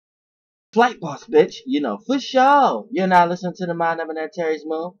Flight Boss, bitch. You know, for sure. You're now listening to the Mind of an Terry's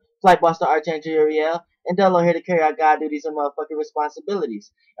Moon. Flight Boss, the Archangel Uriel. And Delo here to carry out God duties and motherfucking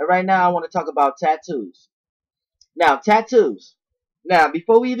responsibilities. And right now I want to talk about tattoos. Now, tattoos. Now,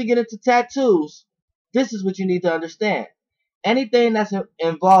 before we even get into tattoos, this is what you need to understand. Anything that's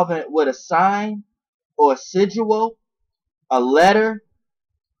involving with a sign or a sigil, a letter,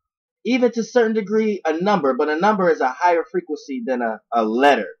 even to a certain degree a number, but a number is a higher frequency than a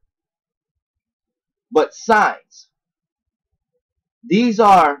letter. But signs, these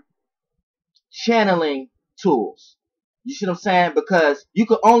are channeling tools. You see what I'm saying? Because you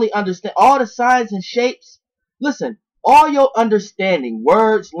can only understand all the signs and shapes. Listen, all your understanding,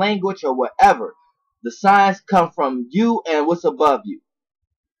 words, language, or whatever, the signs come from you and what's above you.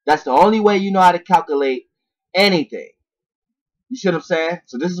 That's the only way you know how to calculate anything. You see what I'm saying?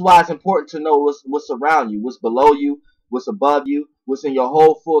 So this is why it's important to know what's around you, what's below you, what's above you, what's in your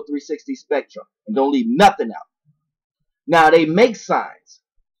whole full 360 spectrum. And don't leave nothing out. Now, they make signs.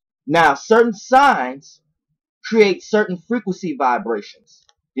 Now, certain signs create certain frequency vibrations.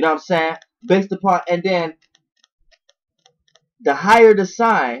 You know what I'm saying? Based upon, and then the higher the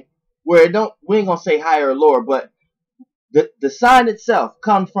sign, where it don't, we ain't gonna say higher or lower, but the sign itself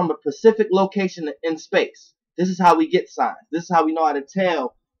comes from a specific location in space. This is how we get signs. This is how we know how to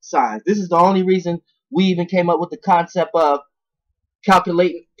tell signs. This is the only reason we even came up with the concept of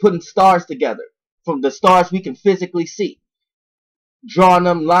calculating, putting stars together. From the stars we can physically see, drawing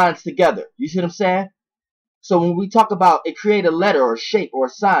them lines together. You see what I'm saying? So when we talk about it, create a letter or a shape or a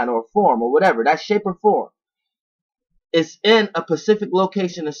sign or a form or whatever, that shape or form is in a specific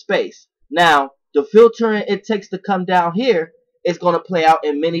location in space. Now, the filtering it takes to come down here is going to play out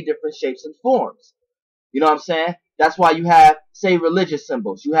in many different shapes and forms. You know what I'm saying? That's why you have, say, religious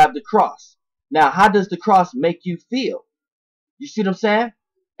symbols. You have the cross. Now, how does the cross make you feel? You see what I'm saying?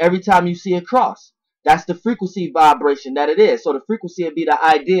 Every time you see a cross, that's the frequency vibration that it is. So the frequency would be the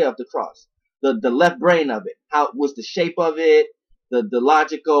idea of the cross, the left brain of it, how was the shape of it, the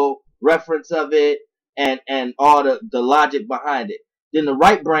logical reference of it, and all the logic behind it. Then the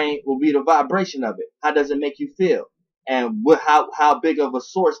right brain will be the vibration of it. How does it make you feel? And how big of a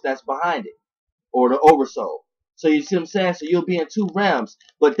source that's behind it, or the oversoul. So you see what I'm saying? So you'll be in two realms.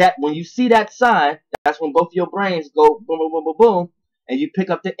 But that when you see that sign, that's when both your brains go boom, boom, boom, boom, boom, and you pick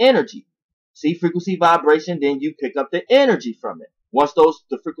up the energy. See, frequency vibration, then you pick up the energy from it. Once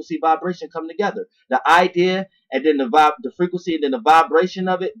the frequency vibration come together, the idea and then the frequency and then the vibration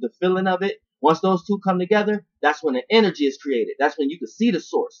of it, the feeling of it, once those two come together, that's when the energy is created. That's when you can see the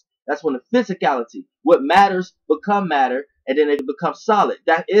source. That's when the physicality, what matters, become matter, and then it becomes solid.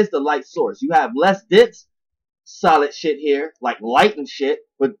 That is the light source. You have less dense solid shit here, like light and shit,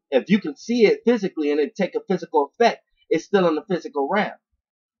 but if you can see it physically and it take a physical effect, it's still in the physical realm.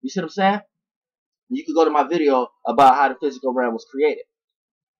 You see what I'm saying? You can go to my video about how the physical realm was created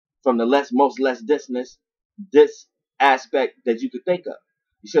from the most less denseness, this aspect that you could think of.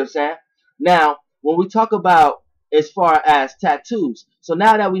 You see what I'm saying? Now, when we talk about as far as tattoos, so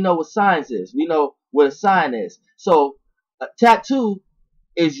now that we know what signs is, we know what a sign is. So a tattoo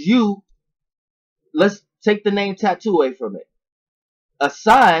is you. Let's take the name tattoo away from it. A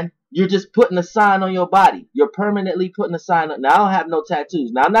sign, you're just putting a sign on your body. You're permanently putting a sign on. Now, I don't have no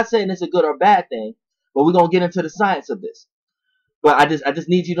tattoos. Now, I'm not saying it's a good or bad thing, but we're going to get into the science of this. But I just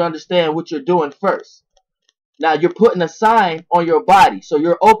need you to understand what you're doing first. Now, you're putting a sign on your body. So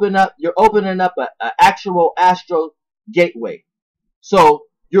you're opening up an actual astral gateway. So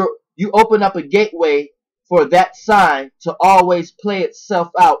you open up a gateway for that sign to always play itself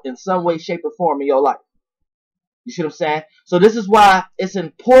out in some way, shape, or form in your life. You see what I'm saying? So this is why it's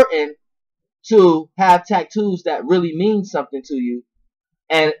important to have tattoos that really mean something to you.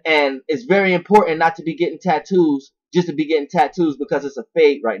 And it's very important not to be getting tattoos just to be getting tattoos because it's a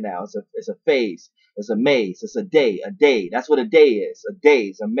fade right now. It's a phase. It's a maze. It's a day. A day. That's what a day is. A day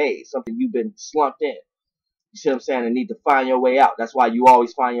is a maze. Something you've been slumped in. You see what I'm saying? And need to find your way out. That's why you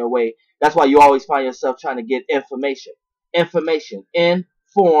always find your way. That's why you always find yourself trying to get information. Information.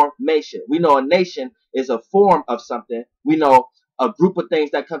 Information. We know a nation is a form of something. We know a group of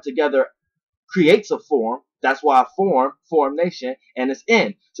things that come together creates a form. That's why form nation, and it's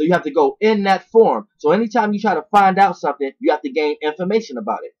in. So you have to go in that form. So anytime you try to find out something, you have to gain information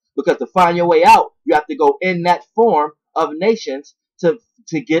about it. Because to find your way out, you have to go in that form of nations to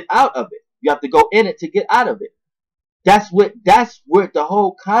get out of it. You have to go in it to get out of it. That's where the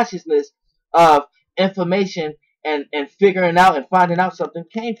whole consciousness of information and figuring out and finding out something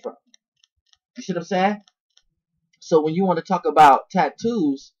came from. You see what I'm saying? So when you want to talk about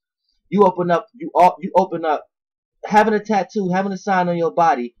tattoos, you open up having a tattoo, having a sign on your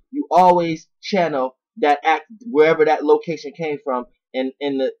body, you always channel that act wherever that location came from in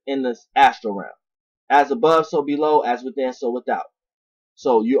the astral realm. As above, so below, as within, so without.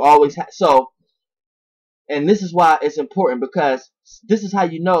 So you always and this is why it's important, because this is how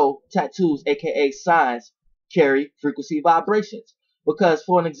you know tattoos, aka signs, carry frequency vibrations. Because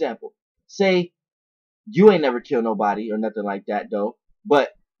for an example, say you ain't never killed nobody or nothing like that though,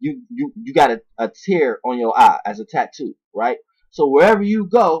 but you got a tear on your eye as a tattoo, right? So wherever you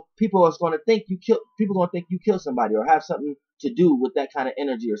go, people are going to think you killed somebody or have something to do with that kind of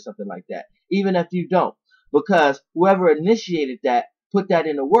energy or something like that, even if you don't, because whoever initiated that put that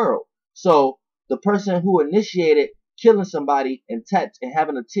in the world. So the person who initiated killing somebody and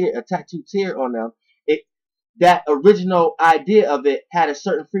having a tattoo tear on them, it that original idea of it had a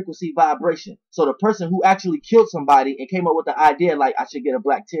certain frequency vibration. So the person who actually killed somebody and came up with the idea, like, I should get a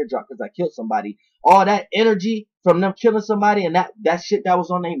black teardrop because I killed somebody, all that energy from them killing somebody and that shit that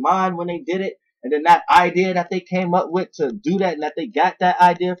was on their mind when they did it, and then that idea that they came up with to do that and that they got that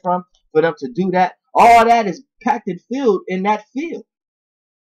idea from for them to do that, all that is packed and filled in that field.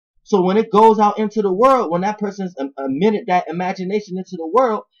 So when it goes out into the world, when that person's emitted that imagination into the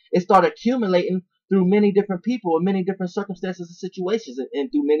world, it started accumulating through many different people and many different circumstances and situations,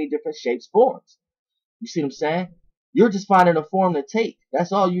 and through many different shapes, forms. You see what I'm saying? You're just finding a form to take.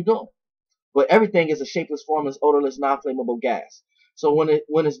 That's all you're doing. But everything is a shapeless, formless, odorless, non-flammable gas. So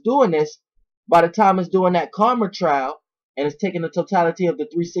when it's doing this, by the time it's doing that karma trial, and it's taking the totality of the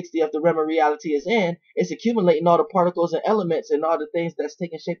 360 of the realm of reality is in, it's accumulating all the particles and elements and all the things that's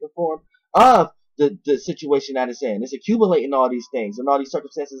taking shape and form of the situation that it's in. It's accumulating all these things and all these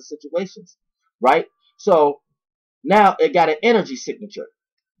circumstances and situations, right? So now it got an energy signature.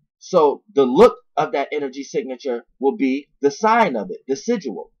 So the look of that energy signature will be the sign of it, the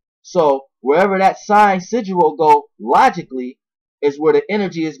sigil. So wherever that sign sigil go, logically, is where the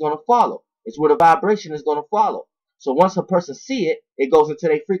energy is going to follow. It's where the vibration is going to follow. So once a person see it, it goes into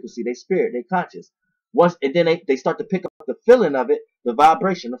their frequency, their spirit, their conscious. And then they start to pick up the feeling of it, the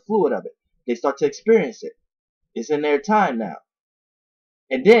vibration, the fluid of it. They start to experience it. It's in their time now.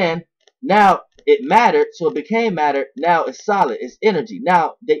 And then now it mattered, so it became matter. Now it's solid, it's energy.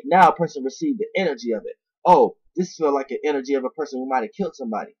 Now a person received the energy of it. Oh, this feels like an energy of a person who might have killed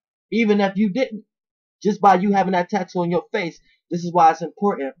somebody, even if you didn't. Just by you having that tattoo on your face, this is why it's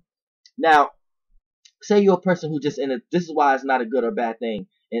important. Now, say you're a person who just this is why it's not a good or bad thing,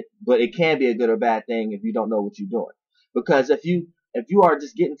 but it can be a good or bad thing if you don't know what you're doing. Because if you are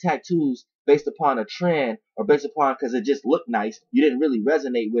just getting tattoos based upon a trend or based upon because it just looked nice, you didn't really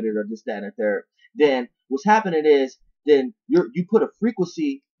resonate with it or this, that, and the third, then what's happening is then you put a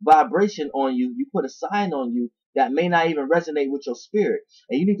frequency vibration on you, you put a sign on you that may not even resonate with your spirit.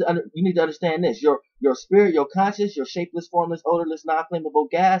 And you need to understand this: your spirit, your conscious, your shapeless, formless, odorless, non-flammable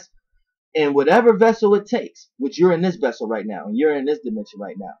gas, in whatever vessel it takes, which you're in this vessel right now, and you're in this dimension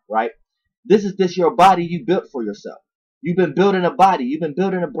right now, right? This is your body you built for yourself. You've been building a body. You've been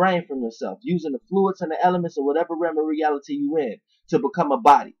building a brain from yourself, using the fluids and the elements of whatever realm of reality you in to become a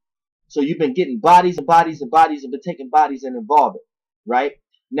body. So you've been getting bodies and bodies and bodies and been taking bodies and evolving, right?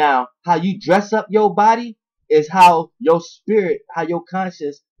 Now, how you dress up your body is how your spirit, how your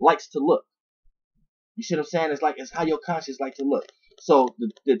conscious likes to look. You see what I'm saying? It's how your conscious likes to look. So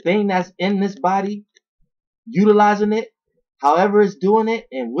the thing that's in this body, utilizing it, however it's doing it,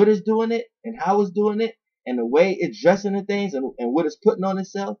 and what it's doing it, and how it's doing it, and the way it's dressing the things, and what it's putting on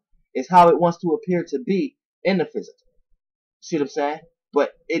itself, is how it wants to appear to be in the physical. See what I'm saying?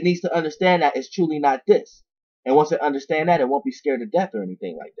 But it needs to understand that it's truly not this. And once it understands that, it won't be scared to death or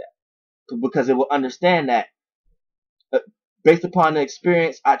anything like that. Because it will understand that based upon the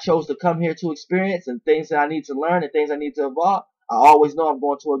experience I chose to come here to experience, and things that I need to learn and things I need to evolve, I always know I'm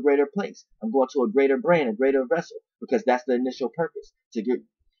going to a greater place. I'm going to a greater brain, a greater vessel, because that's the initial purpose, to get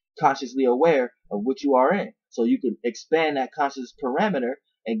consciously aware of what you are in, so you can expand that conscious parameter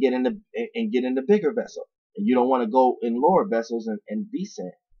and get in the bigger vessel. And you don't want to go in lower vessels and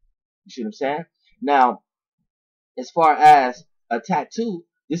descend. You see what I'm saying? Now, as far as a tattoo,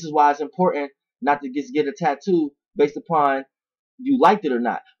 this is why it's important not to just get a tattoo based upon you liked it or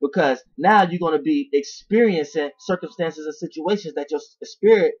not, because now you're going to be experiencing circumstances and situations that your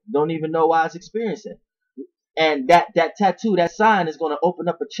spirit don't even know why it's experiencing. And that tattoo, that sign, is going to open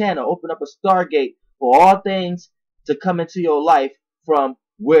up a channel, open up a stargate for all things to come into your life from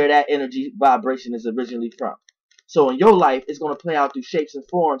where that energy vibration is originally from. So in your life, it's going to play out through shapes and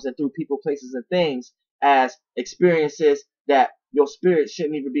forms and through people, places, and things as experiences that your spirit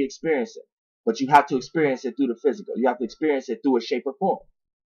shouldn't even be experiencing. But you have to experience it through the physical. You have to experience it through a shape or form,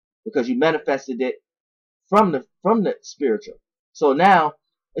 because you manifested it from the spiritual. So now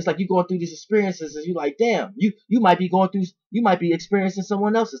it's like you're going through these experiences and you're like, damn, you might be going through, you might be experiencing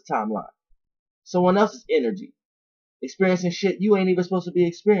someone else's timeline, someone else's energy, experiencing shit you ain't even supposed to be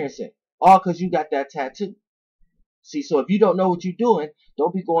experiencing, all because you got that tattoo. See, so if you don't know what you're doing,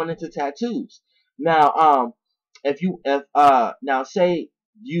 don't be going into tattoos. Now, now say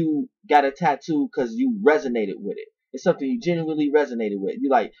you got a tattoo because you resonated with it. It's something you genuinely resonated with. You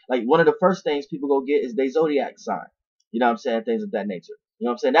like one of the first things people go get is their zodiac sign. You know what I'm saying? Things of that nature. You know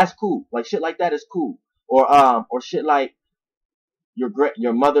what I'm saying? That's cool. Like shit like that is cool. Or shit like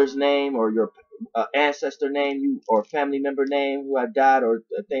your mother's name or your ancestor name, or family member name who have died, or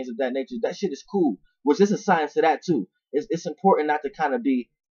things of that nature. That shit is cool. Which is a science to that too. It's important not to kind of be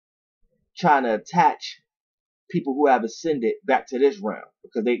trying to attach people who have ascended back to this realm,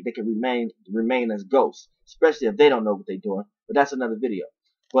 because they can remain as ghosts, especially if they don't know what they're doing. But that's another video.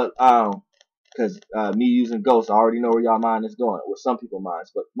 But because me using ghosts, I already know where y'all mind is going, or some people's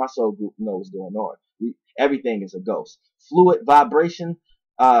minds, but my soul group knows what's going on. Everything is a ghost. Fluid, vibration,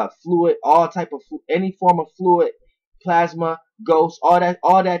 fluid, all type of any form of fluid, plasma, ghosts, all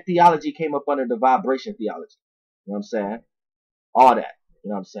that theology came up under the vibration theology. You know what I'm saying? All that. You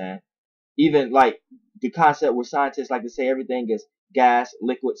know what I'm saying? Even like the concept where scientists like to say everything is gas,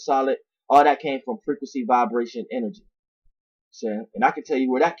 liquid, solid, all that came from frequency, vibration, energy. So, and I can tell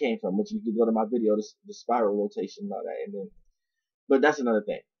you where that came from, which you can go to my video, the spiral rotation and all that. And then, but that's another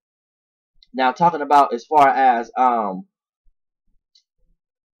thing. Now talking about as far as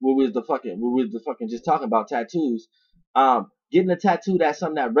we was the fucking just talking about tattoos. Getting a tattoo that's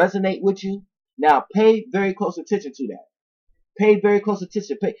something that resonate with you. Now pay very close attention to that. Pay very close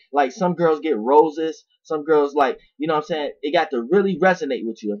attention. Like some girls get roses. Some girls like, you know what I'm saying? It got to really resonate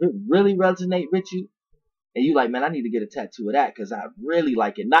with you. If it really resonate with you, and you like, man, I need to get a tattoo of that because I really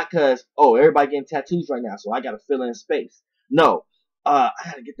like it. Not because, oh, everybody getting tattoos right now, so I got to fill in space. No, I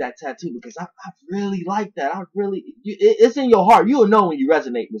got to get that tattoo because I really like that. It's in your heart. You will know when you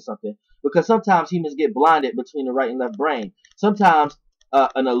resonate with something, because sometimes humans get blinded between the right and left brain. Sometimes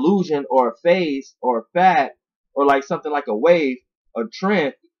an illusion or a phase or a fad or like something like a wave, a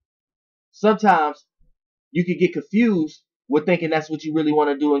trend, sometimes you can get confused with thinking that's what you really want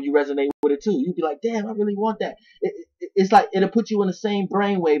to do and you resonate with it too. You'd be like, damn, I really want that. It's like it'll put you in the same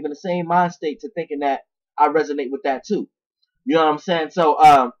brainwave, in the same mind state to thinking that I resonate with that too. You know what I'm saying?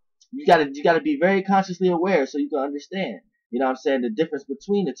 So you gotta be very consciously aware so you can understand. You know what I'm saying? The difference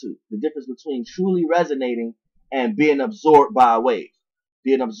between the two. The difference between truly resonating and being absorbed by a wave,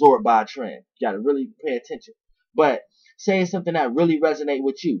 being absorbed by a trend. You gotta really pay attention. But saying something that really resonate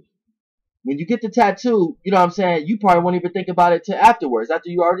with you. When you get the tattoo, you know what I'm saying, you probably won't even think about it till afterwards, after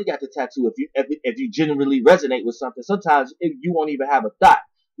you already got the tattoo. If you genuinely resonate with something, sometimes you won't even have a thought.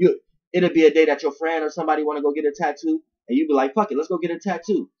 It'll be a day that your friend or somebody want to go get a tattoo, and you be like, fuck it, let's go get a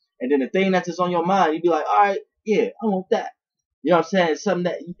tattoo. And then the thing that's just on your mind, you be like, all right, yeah, I want that. You know what I'm saying? It's something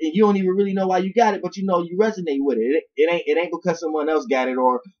that you don't even really know why you got it, but you know you resonate with it. It ain't because someone else got it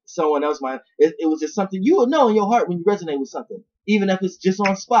or someone else might. It was just something you would know in your heart when you resonate with something, even if it's just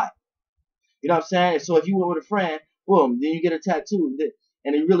on spot. You know what I'm saying? So if you went with a friend, boom, then you get a tattoo,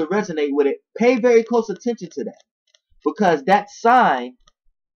 and you really resonate with it. Pay very close attention to that, because that sign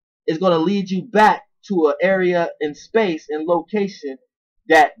is going to lead you back to an area in space and location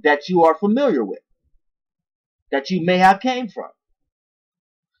that you are familiar with, that you may have came from.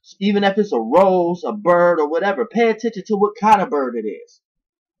 So even if it's a rose, a bird, or whatever, pay attention to what kind of bird it is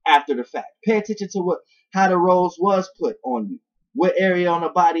after the fact. Pay attention to how the rose was put on you, what area on the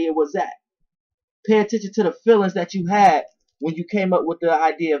body it was at. Pay attention to the feelings that you had when you came up with the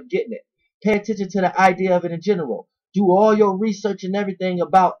idea of getting it. Pay attention to the idea of it in general. Do all your research and everything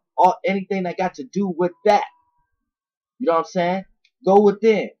about anything that got to do with that. You know what I'm saying? Go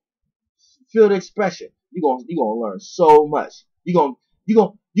within. Feel the expression. You're gonna learn so much. You're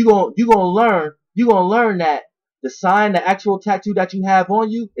gonna learn that the sign, the actual tattoo that you have on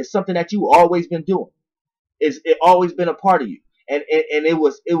you is something that you always been doing. It always been a part of you. And it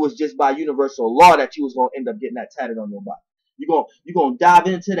was just by universal law that you was gonna end up getting that tatted on your body. You're gonna dive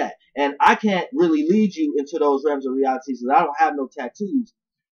into that, and I can't really lead you into those realms of realities because I don't have no tattoos.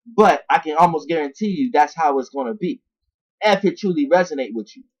 But I can almost guarantee you that's how it's gonna be if it truly resonate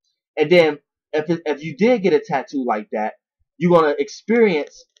with you. And then if you did get a tattoo like that, you're gonna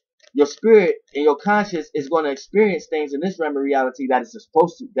experience, your spirit and your conscious is gonna experience things in this realm of reality that is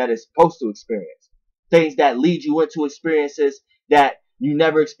supposed to experience. Things that lead you into experiences that you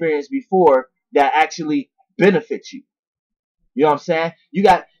never experienced before that actually benefit you. You know what I'm saying? You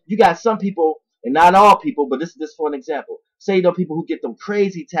got some people, and not all people, but this is just for an example. say the people who get them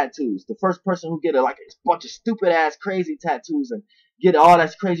crazy tattoos. The first person who get like a bunch of stupid ass crazy tattoos and get all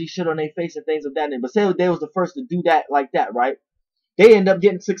that crazy shit on their face and things of that nature. But say they was the first to do that like that, right? They end up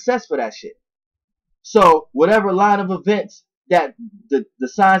getting success for that shit. So whatever line of events that the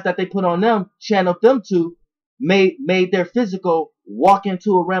signs that they put on them channeled them to made their physical walk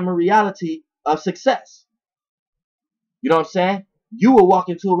into a realm of reality of success. You know what I'm saying? You will walk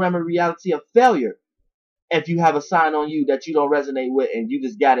into a realm of reality of failure if you have a sign on you that you don't resonate with and you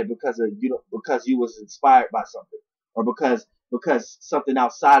just got it because you was inspired by something or because something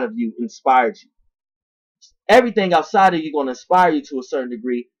outside of you inspired you. Everything outside of you going to inspire you to a certain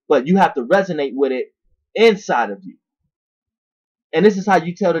degree, but you have to resonate with it inside of you. And this is how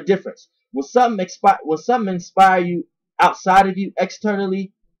you tell the difference. When something inspires you outside of you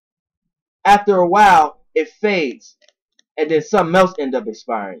externally, after a while it fades and then something else end up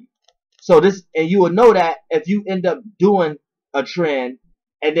inspiring you. So and you will know that if you end up doing a trend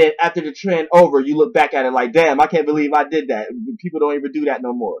and then after the trend over, you look back at it like, damn, I can't believe I did that. People don't even do that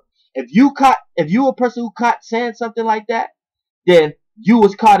no more. If you a person who caught saying something like that, then you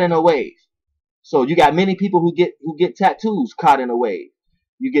was caught in a wave. So you got many people who get tattoos caught in a wave.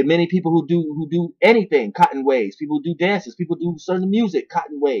 You get many people who do anything caught in waves. People who do dances, people do certain music caught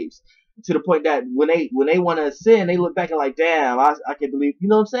in waves. To the point that when they want to ascend, they look back and like, damn, I can't believe, you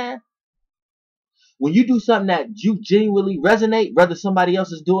know what I'm saying? When you do something that you genuinely resonate, whether somebody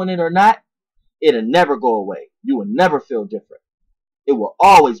else is doing it or not, it'll never go away. You will never feel different. It will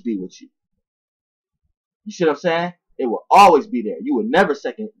always be with you. You see what I'm saying? It will always be there. You will never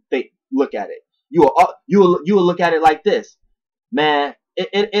look at it. You will look at it like this, man.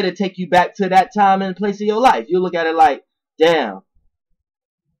 It'll take you back to that time and place of your life. You'll look at it like, damn,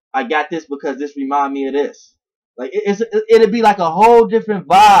 I got this because this remind me of this. Like it'll be like a whole different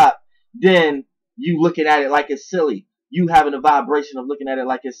vibe than you looking at it like it's silly. You having a vibration of looking at it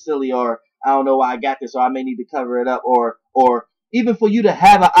like it's silly, or I don't know why I got this, or I may need to cover it up, or even for you to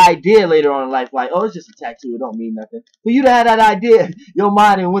have an idea later on in life, like, oh, it's just a tattoo, it don't mean nothing. For you to have that idea, your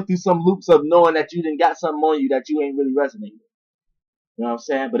mind and went through some loops of knowing that you didn't got something on you that you ain't really resonating with. You know what I'm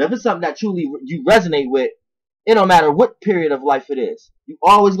saying? But if it's something that truly you resonate with, it don't matter what period of life it is. You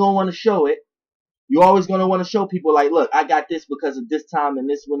always gonna want to show it. You always gonna want to show people like, look, I got this because of this time and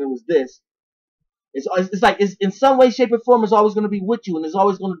this when it was this. It's like it's in some way, shape, or form, it's always going to be with you, and it's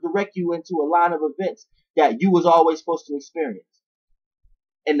always going to direct you into a line of events that you was always supposed to experience.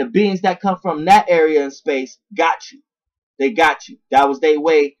 And the beings that come from that area in space got you. They got you. That was their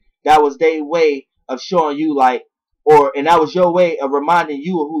way. That was their way of showing you, like, and that was your way of reminding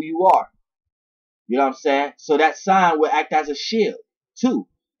you of who you are. You know what I'm saying? So that sign will act as a shield too.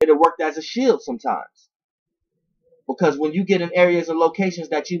 It'll work as a shield sometimes. Because when you get in areas and locations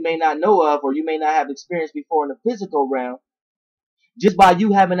that you may not know of or you may not have experienced before in the physical realm, just by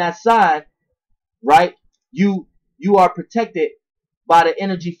you having that sign, right, you are protected by the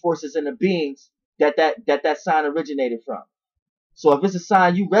energy forces and the beings that sign originated from. So if it's a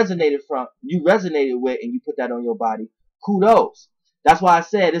sign you resonated with, and you put that on your body, kudos. That's why I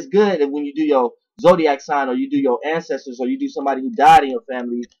said it's good that when you do your zodiac sign, or you do your ancestors, or you do somebody who died in your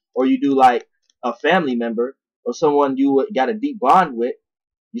family, or you do like a family member, or someone you got a deep bond with,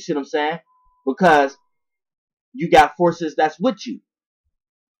 you see what I'm saying? Because you got forces that's with you.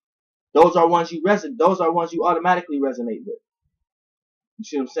 Those are ones you automatically resonate with. You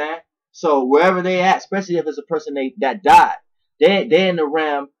see what I'm saying? So wherever they at, especially if it's a person that died, they're in the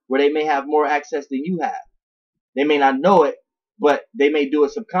realm where they may have more access than you have. They may not know it, but they may do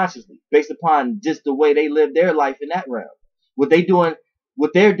it subconsciously based upon just the way they live their life in that realm. What they're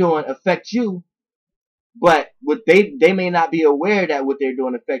doing affects you. But they may not be aware that what they're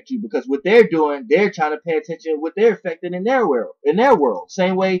doing affects you, because what they're doing, they're trying to pay attention to what they're affecting in their world.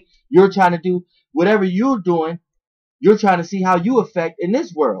 Same way you're trying to do whatever you're doing, you're trying to see how you affect in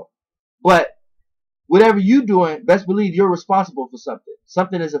this world. But whatever you're doing, best believe you're responsible for something.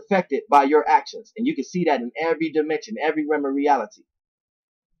 Something is affected by your actions, and you can see that in every dimension, every realm of reality,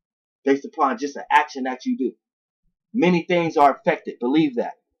 based upon just an action that you do. Many things are affected. Believe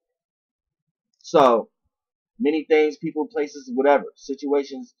that. So many things, people, places, whatever,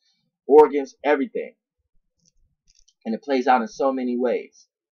 situations, organs, everything. And it plays out in so many ways.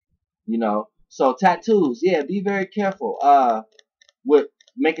 You know. So tattoos, yeah, be very careful with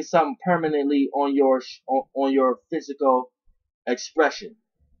making something permanently on your physical expression.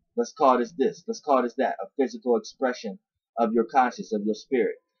 Let's call this this. Let's call this that. A physical expression of your conscious, of your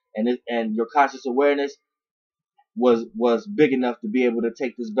spirit. And your conscious awareness was big enough to be able to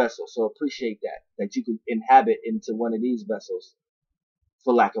take this vessel. So appreciate that you could inhabit into one of these vessels,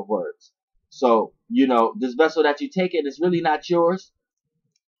 for lack of words. So, you know, this vessel that you take it is really not yours.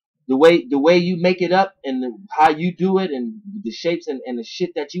 The way you make it up and how you do it and the shapes and the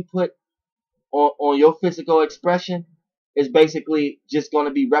shit that you put on your physical expression is basically just going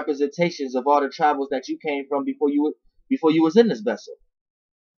to be representations of all the travels that you came from before you was in this vessel.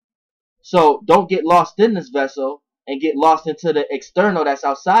 So don't get lost in this vessel and get lost into the external that's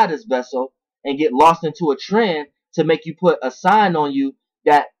outside this vessel and get lost into a trend to make you put a sign on you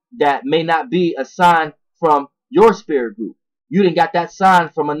that may not be a sign from your spirit group. You didn't got that sign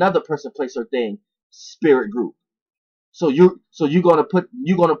from another person, place, or thing spirit group. So you're gonna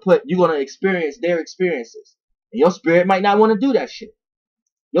experience their experiences. And your spirit might not want to do that shit.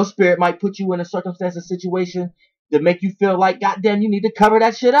 Your spirit might put you in a circumstance or situation to make you feel like, goddamn, you need to cover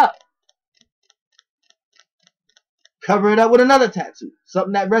that shit up. Cover it up with another tattoo.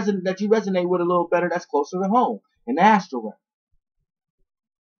 Something that you resonate with a little better, that's closer to home in the astral realm.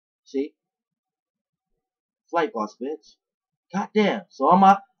 See? Flight boss, bitch. Goddamn. So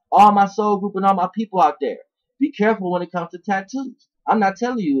all my soul group and all my people out there, be careful when it comes to tattoos. I'm not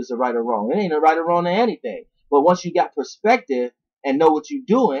telling you it's a right or wrong. It ain't a right or wrong to anything. But once you got perspective and know what you're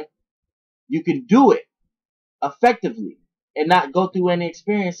doing, you can do it effectively and not go through any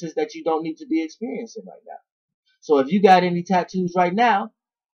experiences that you don't need to be experiencing right now. So if you got any tattoos right now,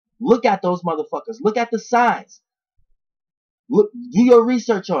 look at those motherfuckers. Look at the signs. Look, do your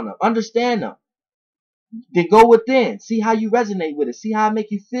research on them. Understand them. Then go within. See how you resonate with it. See how it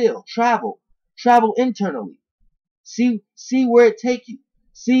make you feel. Travel internally. See where it take you.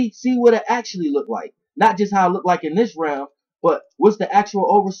 See what it actually look like. Not just how it look like in this realm, but what's the actual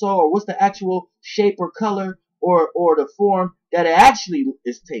oversoul, or what's the actual shape or color or the form that it actually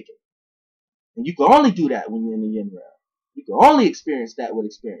is taking. And you can only do that when you're in the yin realm. You can only experience that with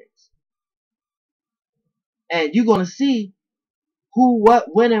experience. And you're gonna see who, what,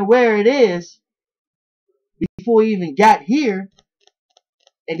 when, and where it is before you even got here.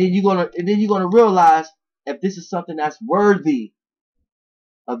 And then you're gonna realize if this is something that's worthy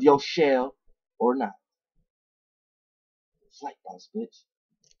of your shell or not. Flight boss, bitch.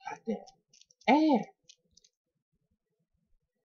 Goddamn. Air.